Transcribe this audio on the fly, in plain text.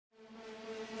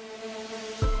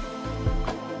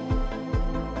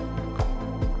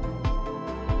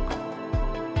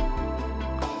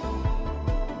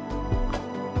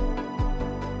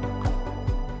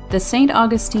The Saint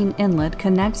Augustine Inlet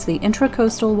connects the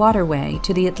Intracoastal Waterway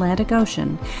to the Atlantic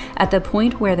Ocean at the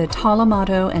point where the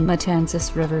Tolomato and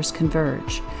Matanzas rivers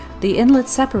converge. The inlet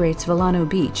separates Villano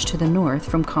Beach to the north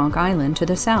from Conch Island to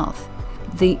the south.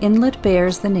 The inlet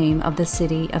bears the name of the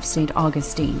city of Saint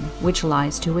Augustine, which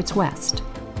lies to its west.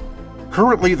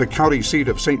 Currently the county seat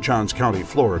of St. Johns County,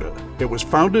 Florida, it was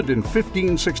founded in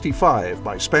 1565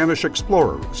 by Spanish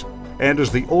explorers and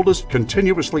is the oldest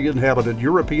continuously inhabited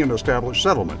European established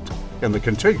settlement in the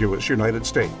contiguous United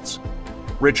States.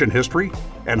 Rich in history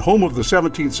and home of the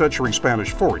 17th century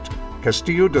Spanish fort,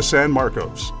 Castillo de San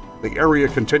Marcos, the area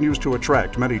continues to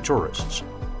attract many tourists.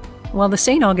 While the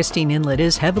St. Augustine Inlet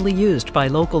is heavily used by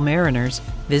local mariners,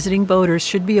 visiting boaters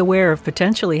should be aware of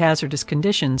potentially hazardous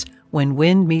conditions when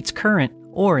wind meets current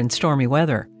or in stormy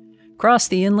weather. Cross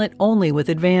the inlet only with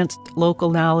advanced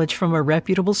local knowledge from a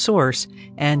reputable source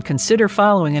and consider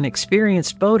following an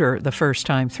experienced boater the first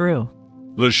time through.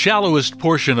 The shallowest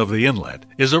portion of the inlet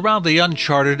is around the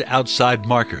uncharted outside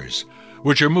markers,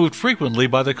 which are moved frequently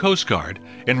by the Coast Guard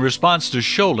in response to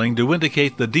shoaling to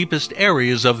indicate the deepest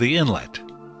areas of the inlet.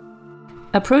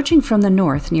 Approaching from the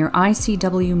north near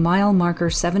ICW mile marker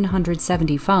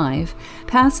 775,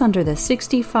 pass under the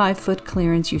 65-foot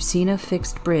clearance Usina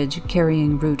fixed bridge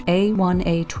carrying Route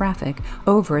A1A traffic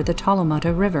over the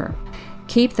Tolomato River.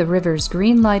 Keep the river's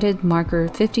green-lighted marker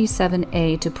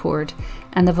 57A to port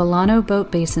and the Villano Boat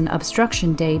Basin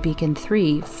Obstruction Day Beacon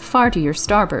 3 far to your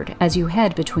starboard as you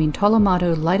head between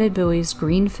Tolomato lighted buoys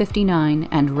green 59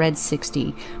 and red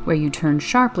 60, where you turn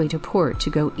sharply to port to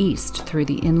go east through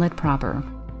the inlet proper.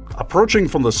 Approaching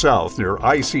from the south near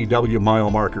ICW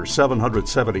mile marker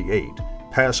 778,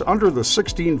 pass under the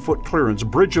 16-foot clearance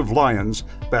Bridge of Lions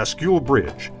Bascule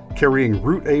Bridge carrying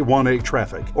Route A1A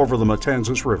traffic over the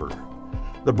Matanzas River.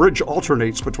 The bridge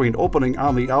alternates between opening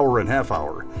on the hour and half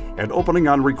hour and opening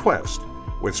on request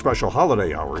with special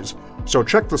holiday hours, so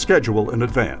check the schedule in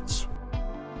advance.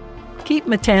 Keep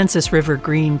Matanzas River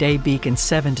green day beacon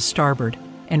 7 to starboard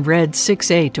and red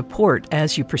 6A to port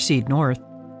as you proceed north.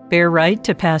 Bear right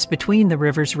to pass between the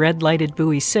river's red lighted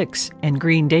buoy 6 and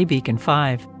green day beacon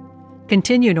 5.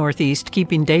 Continue northeast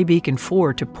keeping day beacon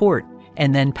 4 to port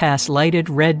and then pass lighted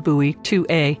red buoy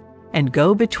 2A and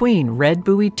go between red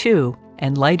buoy 2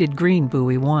 and lighted green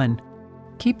buoy 1.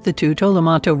 Keep the two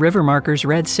Tolomato river markers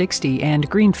red 60 and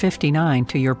green 59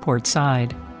 to your port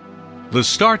side. The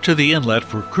start to the inlet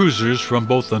for cruisers from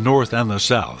both the north and the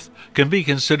south can be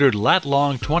considered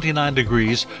lat-long 29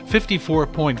 degrees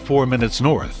 54.4 minutes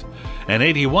north and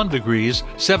 81 degrees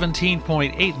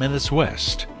 17.8 minutes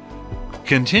west.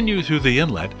 Continue through the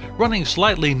inlet running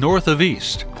slightly north of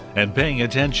east and paying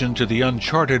attention to the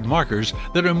uncharted markers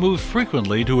that are moved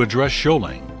frequently to address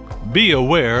shoaling. Be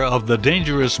aware of the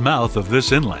dangerous mouth of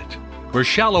this inlet, where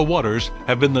shallow waters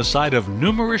have been the site of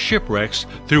numerous shipwrecks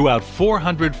throughout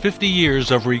 450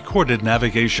 years of recorded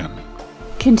navigation.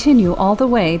 Continue all the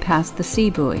way past the sea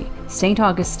buoy, St.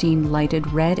 Augustine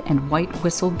lighted red and white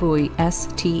whistle buoy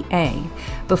STA,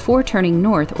 before turning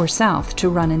north or south to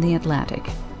run in the Atlantic.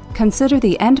 Consider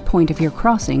the end point of your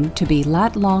crossing to be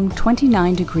lat-long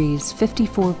 29 degrees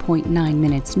 54.9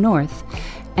 minutes north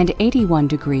and 81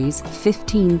 degrees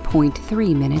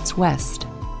 15.3 minutes west.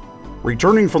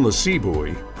 Returning from the sea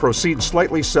buoy, proceed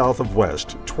slightly south of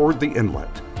west toward the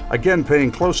inlet, again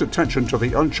paying close attention to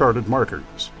the uncharted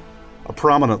markers. A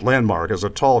prominent landmark is a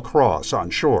tall cross on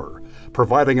shore,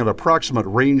 providing an approximate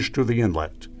range to the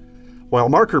inlet. While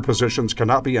marker positions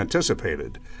cannot be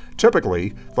anticipated,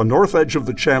 typically the north edge of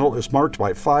the channel is marked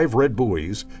by 5 red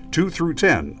buoys, 2 through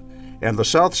 10, and the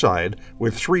south side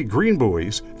with 3 green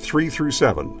buoys, 3 through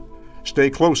 7. Stay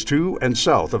close to and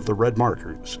south of the red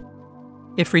markers.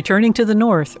 If returning to the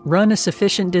north, run a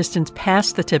sufficient distance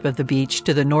past the tip of the beach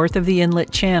to the north of the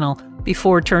inlet channel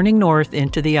before turning north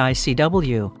into the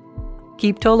ICW.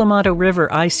 Keep Tolomato River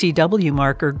ICW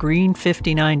marker green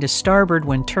 59 to starboard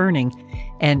when turning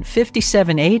and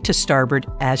 57A to starboard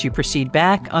as you proceed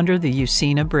back under the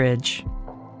Usina Bridge.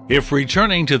 If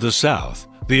returning to the south,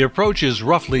 the approach is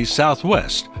roughly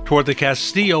southwest toward the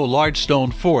Castillo Large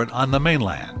Stone Fort on the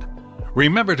mainland.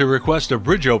 Remember to request a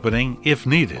bridge opening if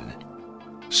needed.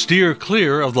 Steer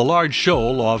clear of the large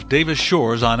shoal off Davis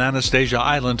Shores on Anastasia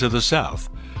Island to the south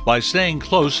by staying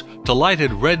close to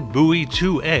lighted red buoy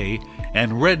 2A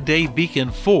and red day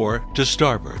beacon 4 to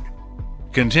starboard.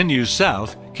 Continue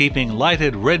south, keeping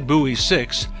lighted red buoy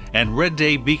 6 and red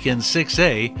day beacon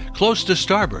 6A close to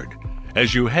starboard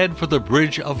as you head for the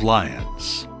Bridge of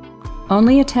Lions.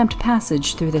 Only attempt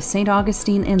passage through the St.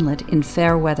 Augustine Inlet in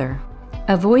fair weather.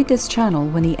 Avoid this channel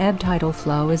when the ebb tidal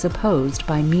flow is opposed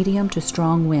by medium to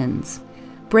strong winds.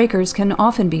 Breakers can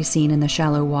often be seen in the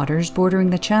shallow waters bordering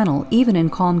the channel, even in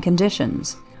calm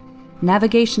conditions.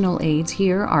 Navigational aids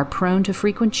here are prone to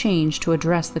frequent change to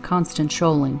address the constant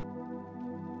shoaling.